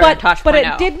get me started on Tosh.0. But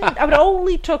it didn't. It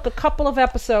only took a couple of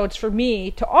episodes for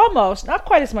me to almost, not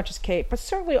quite as much as Kate, but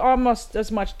certainly almost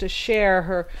as much to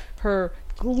share her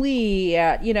glee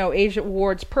at Agent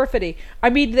Ward's perfidy.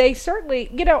 They certainly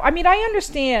I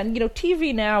understand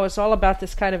TV now is all about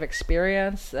this kind of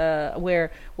experience where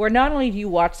not only do you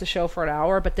watch the show for an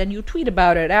hour, but then you tweet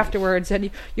about it afterwards, and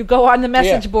you go on the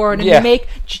message board and you make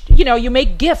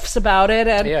GIFs about it,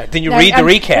 and then you read the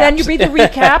recaps. Then you read the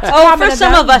recaps. For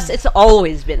some of us, it's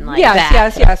always been like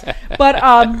that. Yes. But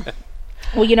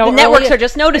well, the networks are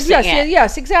just noticing it.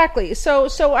 Yes, exactly. So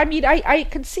I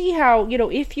could see how,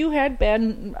 if you had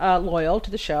been loyal to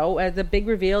the show, the big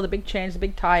reveal, the big change, the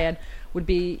big tie-in would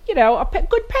be, a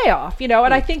good payoff,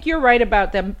 and I think you're right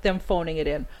about them phoning it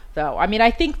in, though.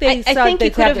 I think they. I think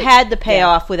you could have had the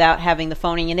payoff without having the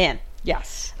phoning it in.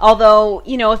 Yes. Although,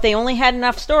 if they only had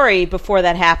enough story before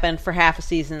that happened for half a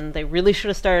season, they really should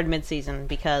have started mid-season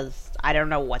because I don't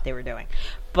know what they were doing,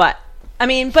 but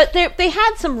they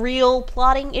had some real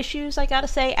plotting issues, I gotta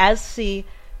say, as the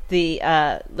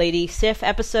Lady Sif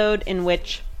episode in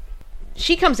which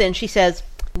she comes in, she says,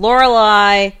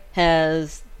 Lorelai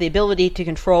has the ability to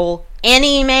control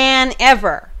any man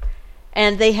ever,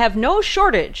 and they have no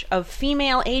shortage of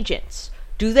female agents.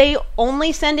 Do they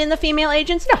only send in the female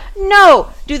agents?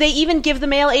 No. Do they even give the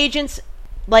male agents,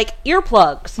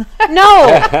 earplugs? No.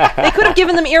 They could have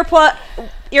given them earplugs,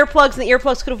 and the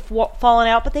earplugs could have fallen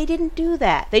out, but they didn't do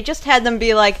that. They just had them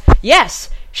be like, yes,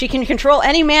 she can control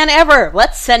any man ever.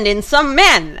 Let's send in some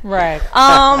men. Right.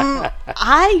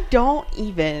 I don't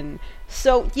even.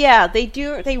 So, yeah,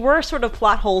 they were sort of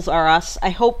plot holes are us. I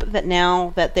hope that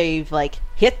now that they've,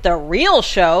 hit the real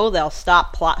show, they'll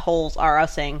stop plot holes are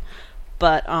using.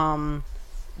 But, that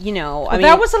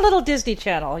was a little Disney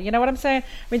Channel. You know what I'm saying?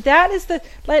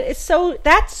 That's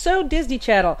so Disney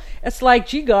Channel. It's like,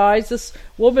 gee, guys, this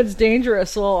woman's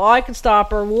dangerous. Well, I can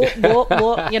stop her. Whoop, whoop,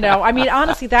 whoop.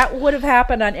 Honestly, that would have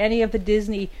happened on any of the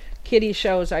Disney kiddie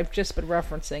shows I've just been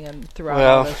referencing and throughout.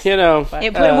 Well, this.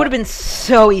 It would have been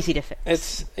so easy to fix.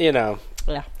 It's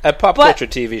a pop culture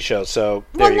TV show. So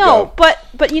there you go.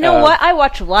 But you know what? I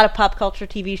watch a lot of pop culture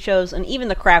TV shows, and even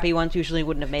the crappy ones usually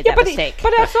wouldn't have made that mistake.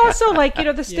 But that's also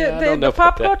the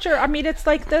pop culture. It's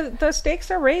like the stakes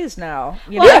are raised now.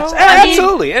 Yes,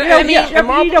 absolutely.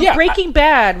 Breaking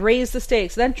Bad raised the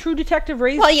stakes. Then True Detective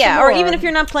raised. Well, yeah, or even if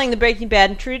you're not playing the Breaking Bad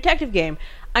and True Detective game,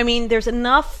 there's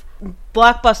enough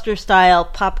blockbuster style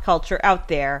pop culture out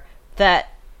there that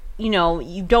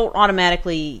you don't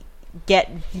automatically get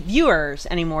viewers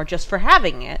anymore just for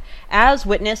having it, as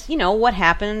witness what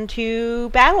happened to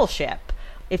Battleship.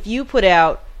 If you put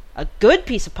out a good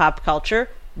piece of pop culture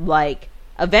like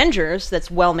Avengers that's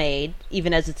well made,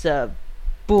 even as it's a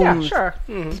boom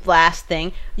blast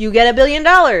thing, you get $1 billion.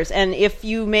 And if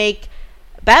you make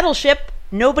Battleship,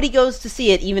 nobody goes to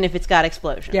see it, even if it's got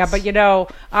explosions. Yeah, but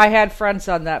I had friends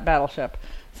on that Battleship.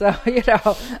 So,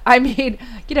 every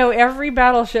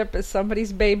Battleship is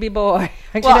somebody's baby boy.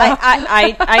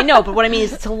 I know, but what I mean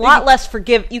is it's a lot less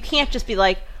You can't just be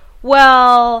like,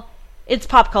 well, it's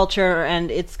pop culture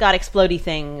and it's got explodey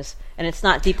things and it's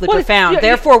not deeply Well, profound. yeah,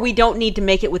 Therefore, we don't need to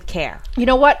make it with care. You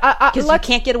know what? Because you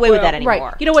can't get away with that anymore.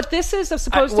 Right. You know what this is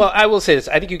supposed to... Well, I will say this.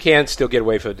 I think you can still get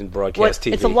away with it in broadcast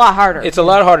TV. It's a lot harder. It's a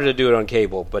lot harder to do it on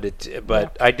cable, but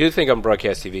I do think on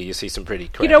broadcast TV you see some pretty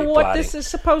crappy You know what? plotting. This is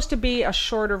supposed to be a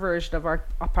shorter version of our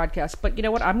podcast, but you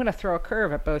know what? I'm going to throw a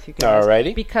curve at both you guys.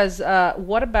 Alrighty. Because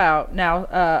what about now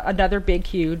another big,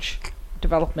 huge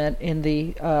development in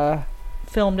the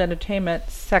filmed entertainment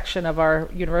section of our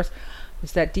universe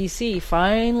is that DC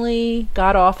finally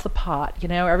got off the pot. You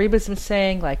know, everybody's been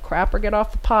saying, like, crap or get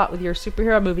off the pot with your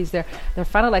superhero movies. They're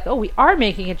finally like, oh, we are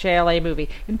making a JLA movie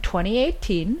in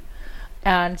 2018,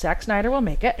 and Zack Snyder will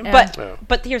make it.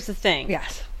 But here's the thing.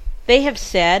 Yes. They have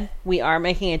said we are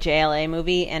making a JLA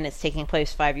movie and it's taking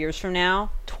place 5 years from now,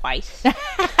 twice.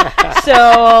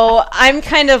 So I'm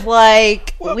kind of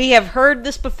like, we have heard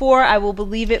this before. I will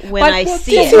believe it when I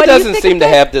see DC it. doesn't seem to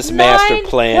have this master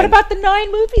plan. What about the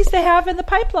 9 movies they have in the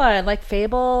pipeline, like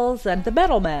Fables and The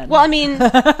Metal Men? Well, I mean,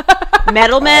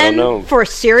 Metal Men for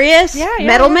serious? Yeah,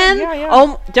 Metal Men? yeah.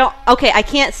 Oh, don't. Okay, I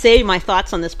can't say my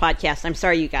thoughts on this podcast. I'm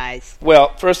sorry, you guys.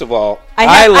 Well, first of all,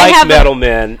 I like Metal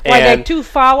Men. Why, and they too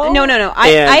follow? No.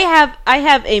 I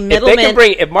have a Metal Men.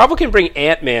 If Marvel can bring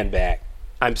Ant-Man back,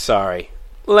 I'm sorry,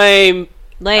 lame.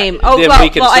 Lame. Then we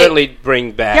can certainly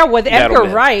bring back. Yeah, with Metal Edgar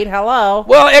Men. Wright. Hello.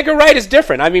 Well, Edgar Wright is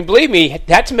different. I mean, believe me,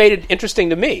 that's made it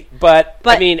interesting to me. But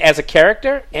I mean, as a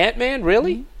character, Ant-Man,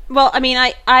 really? Well, I mean,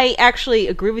 I actually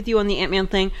agree with you on the Ant-Man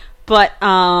thing, but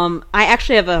I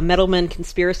actually have a Metal Men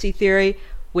conspiracy theory,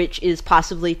 which is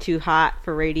possibly too hot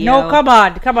for radio. No, come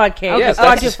on, Kate. Yes, It's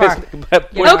not too far.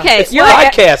 Okay, it's you're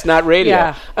podcast, not radio.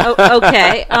 Yeah.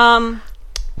 Okay.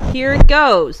 Here it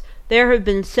goes. There have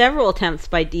been several attempts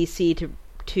by DC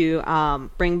to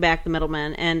bring back the Metal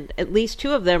Men, and at least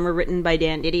 2 of them were written by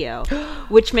Dan Didio,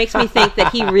 which makes me think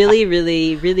that he really,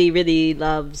 really, really, really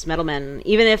loves Metal Men,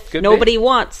 even if nobody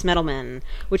wants Metal Men,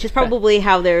 which is probably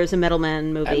how there's a Metal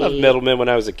Men movie. I loved Metal Men when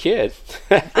I was a kid.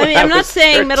 I mean, I'm not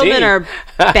saying Metal Men are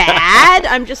bad.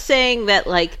 I'm just saying that,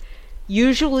 like,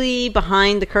 usually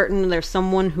behind the curtain there's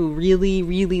someone who really,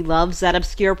 really loves that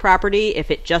obscure property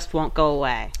if it just won't go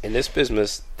away. In this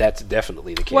business, that's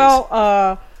definitely the case.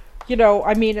 Well, you know,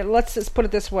 I mean, let's just put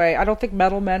it this way. I don't think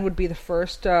Metal Men would be the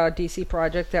first DC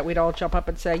project that we'd all jump up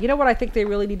and say, you know what I think they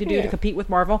really need to do to compete with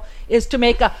Marvel is to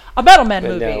make a Metal Men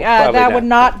movie. No, that would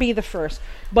not be the first.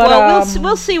 But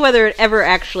we'll see whether it ever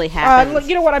actually happens.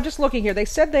 You know what? I'm just looking here. They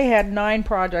said they had 9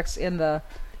 projects in the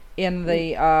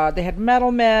they had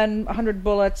Metal Men, 100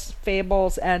 Bullets,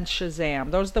 Fables, and Shazam.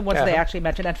 Those are the ones they actually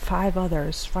mentioned, and 5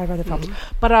 other films.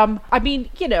 But I mean,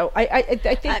 you know, I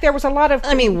think there was a lot of.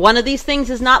 I mean, one of these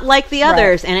things is not like the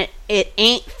others, and it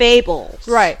ain't Fables,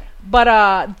 right? But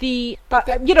you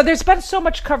know, there's been so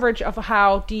much coverage of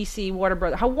how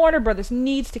Warner Brothers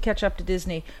needs to catch up to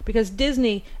Disney, because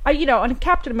Disney, you know, and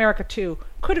Captain America 2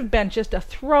 could have been just a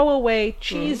throwaway,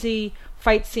 cheesy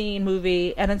fight scene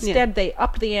movie, and instead they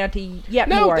upped the ante yet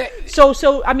more. So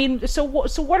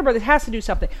Warner Brothers has to do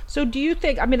something. So do you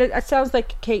think? I mean, it sounds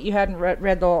like, Kate, you hadn't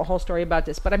read the whole story about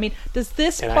this, but I mean, does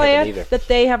this plan that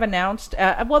they have announced?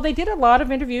 Well, they did a lot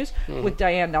of interviews with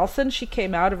Diane Nelson. She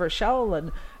came out of her shell,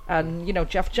 and you know,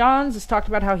 Jeff Johns has talked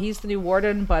about how he's the new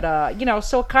Warden, but you know,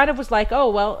 so it kind of was like, oh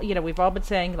well, you know, we've all been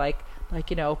saying like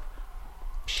you know,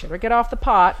 should we get off the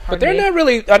pot? But they're not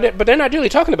really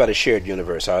talking about a shared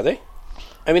universe, are they?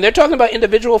 I mean, they're talking about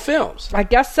individual films. I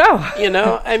guess so. You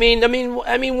know, I mean,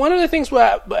 one of the things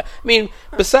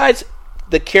besides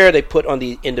the care they put on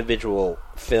the individual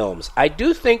films, I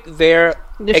do think the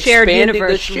shared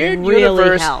universe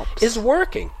is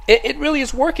working. It really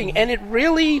is working, and it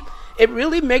really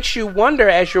makes you wonder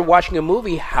as you're watching a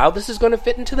movie how this is going to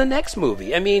fit into the next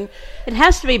movie. I mean, it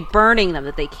has to be burning them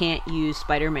that they can't use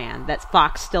Spider-Man. That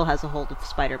Fox still has a hold of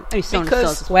Spider-Man.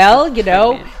 Well, you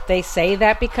know, Spider-Man. They say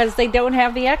that because they don't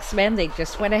have the X-Men. They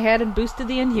just went ahead and boosted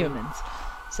the Inhumans.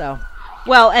 So,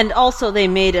 well, and also they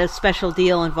made a special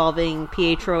deal involving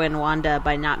Pietro and Wanda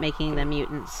by not making them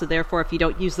mutants. So therefore, if you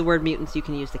don't use the word mutants, you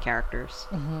can use the characters.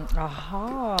 Mm-hmm.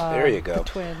 Aha! There you go. The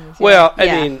twins. Well, I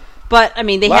mean. But I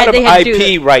mean, they had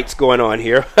IP rights going on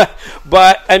here.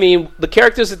 But I mean, the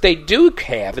characters that they do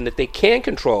have and that they can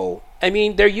control, I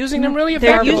mean, they're using them really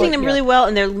effectively. They're using them really well,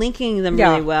 and they're linking them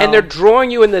really well, and they're drawing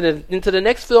you into the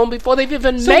next film before they've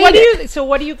even made it. So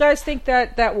what do you guys think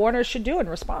that Warner should do in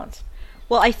response?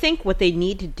 Well, I think what they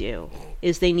need to do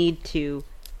is they need to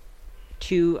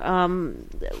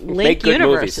link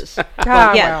universes.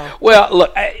 Well,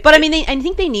 look, but I mean, I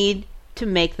think they need to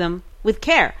make them with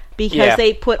care. Because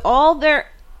they put all their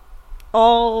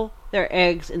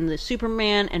eggs in the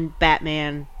Superman and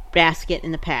Batman basket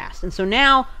in the past. And so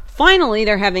now, finally,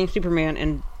 they're having Superman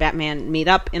and Batman meet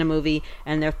up in a movie,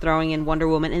 and they're throwing in Wonder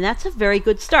Woman, and that's a very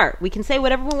good start. We can say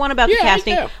whatever we want about the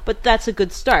casting, but that's a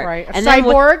good start. Right. And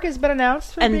Cyborg has been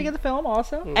announced for the beginning of the film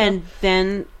also. And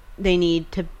then they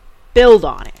need to build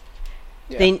on it.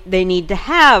 Yeah. They need to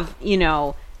have,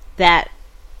 that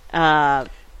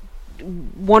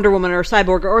Wonder Woman or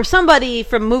Cyborg or somebody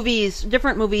from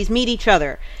different movies meet each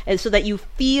other, and so that you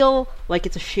feel like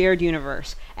it's a shared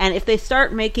universe. And if they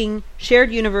start making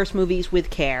shared universe movies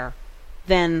with care,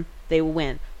 then they will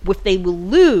win. If they will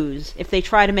lose if they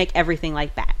try to make everything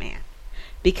like Batman,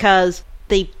 because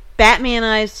they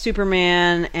Batmanized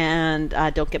Superman, and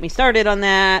don't get me started on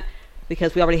that,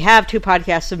 because we already have 2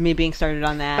 podcasts of me being started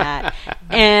on that.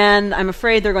 And I'm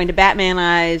afraid they're going to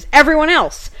Batmanize everyone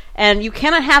else. And you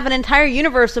cannot have an entire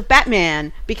universe of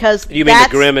Batman, because you mean the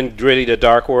grim and gritty, the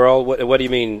dark world? What do you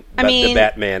mean the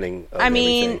Batmaning of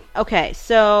everything? Okay,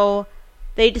 so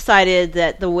they decided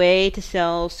that the way to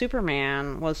sell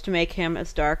Superman was to make him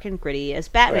as dark and gritty as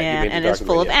Batman, and as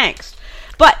full of angst.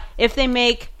 But if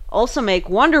they also make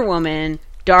Wonder Woman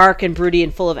dark and broody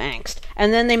and full of angst,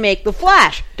 and then they make The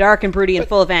Flash dark and broody and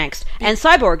full of angst, and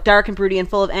Cyborg dark and broody and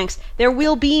full of angst, there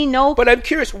will be no... But I'm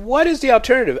curious, what is the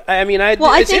alternative? I mean,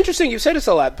 it's interesting you've said this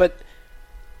a lot, but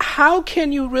how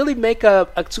can you really make a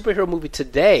superhero movie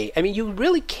today? I mean, you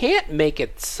really can't make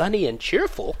it sunny and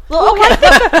cheerful. Well, okay.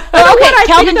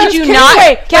 Calvin,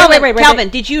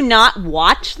 did you not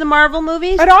watch the Marvel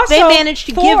movies? And also, they managed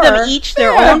to give them each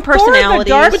their own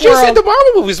personalities. But you said the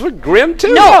Marvel movies were grim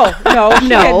too. No.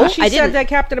 She said that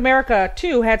Captain America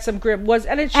 2 had some grim moments,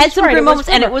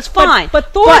 and it was fine.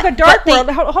 But Thor: The Dark World.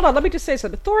 Hold on, let me just say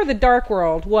something. Thor: The Dark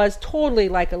World was totally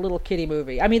like a little kiddie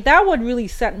movie. I mean, that one really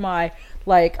set my...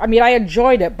 I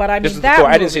enjoyed it, but I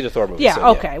didn't see the Thor movie. Yeah, so,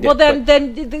 okay. Well, then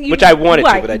which I wanted to,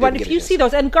 but I didn't But get if a you chance. see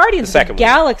those, and Guardians of the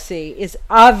Galaxy is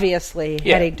obviously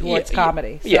heading towards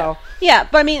comedy. Yeah. So. Yeah,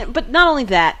 but not only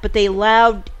that, but they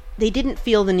didn't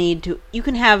feel the need to. You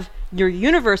can have your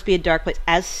universe be a dark place,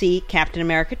 as see Captain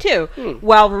America 2,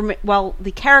 while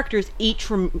the characters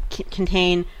each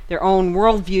contain their own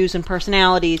worldviews and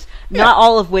personalities, not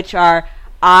all of which are,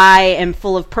 I am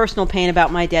full of personal pain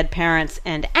about my dead parents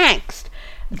and angst.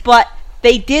 But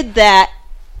they did that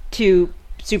to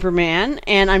Superman,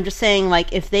 and I'm just saying,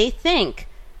 if they think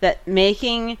that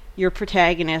making your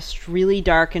protagonist really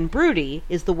dark and broody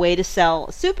is the way to sell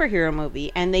a superhero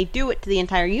movie, and they do it to the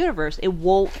entire universe, it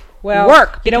won't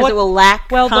work, because it will lack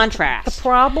contrast. The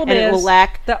problem and is it will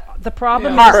lack the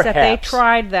problem is that they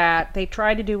tried that. They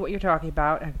tried to do what you're talking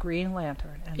about, a Green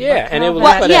Lantern. And it was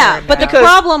but the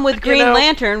problem with Green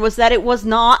Lantern was that it was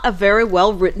not a very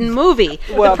well written movie.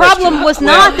 The problem was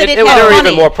not that there were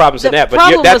even more problems than that. But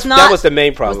that was the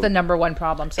main problem. Was the number one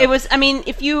problem. So. It was. I mean,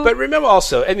 if you. But remember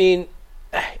also, I mean,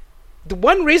 the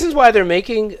one reasons why they're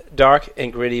making dark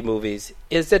and gritty movies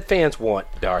is that fans want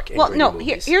dark and gritty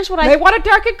movies. Here's what they want a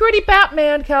dark and gritty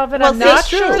Batman, Calvin. Well, I'm not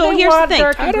sure so they here's want the thing.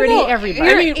 dark and gritty everybody.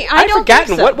 I mean, I've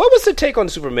forgotten what was the take on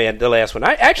Superman, the last one.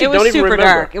 I actually don't even remember. It was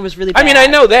super dark. It was really bad. I mean, I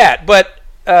know that, but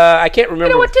I can't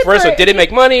remember. First one, did it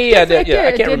make money? I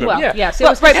can't remember. Well. Yeah. Yes, it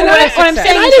was. Right, what I'm saying is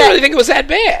I didn't really think it was that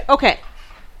bad. Okay.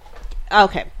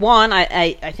 One,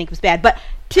 I think it was bad, but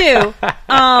two,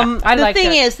 the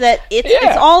thing is that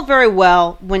it's all very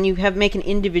well when you make an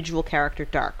individual character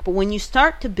dark, but when you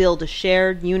start to build a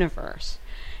shared universe,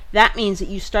 that means that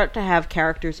you start to have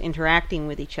characters interacting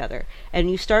with each other,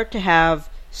 and you start to have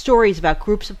stories about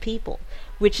groups of people,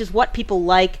 which is what people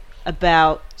like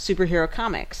about superhero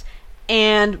comics.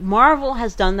 And Marvel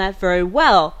has done that very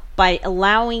well by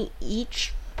allowing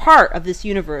each part of this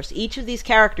universe, each of these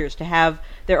characters, to have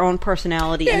their own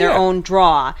personality and their own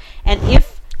draw. And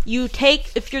if the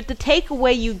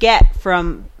takeaway you get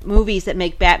from movies that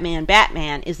make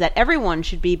Batman is that everyone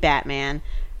should be Batman,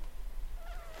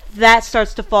 that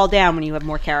starts to fall down when you have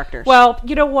more characters. Well,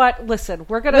 you know what? Listen,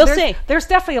 we'll see. There's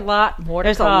definitely a lot more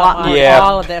to come on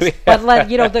all of this. But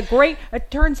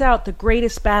it turns out the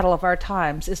greatest battle of our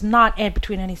times is not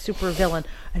between any supervillain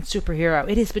and superhero.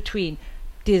 It is between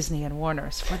Disney and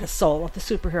Warner's for the soul of the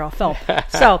superhero film.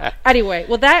 So, anyway,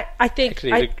 that, I think...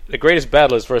 Actually, the greatest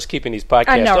battle is for us keeping these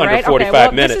podcasts under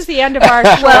 45 minutes. This is the end of our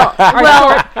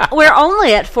short... we're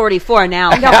only at 44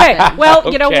 now.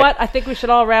 Okay, you know what? I think we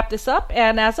should all wrap this up,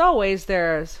 and as always,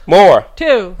 there's... more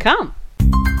to come.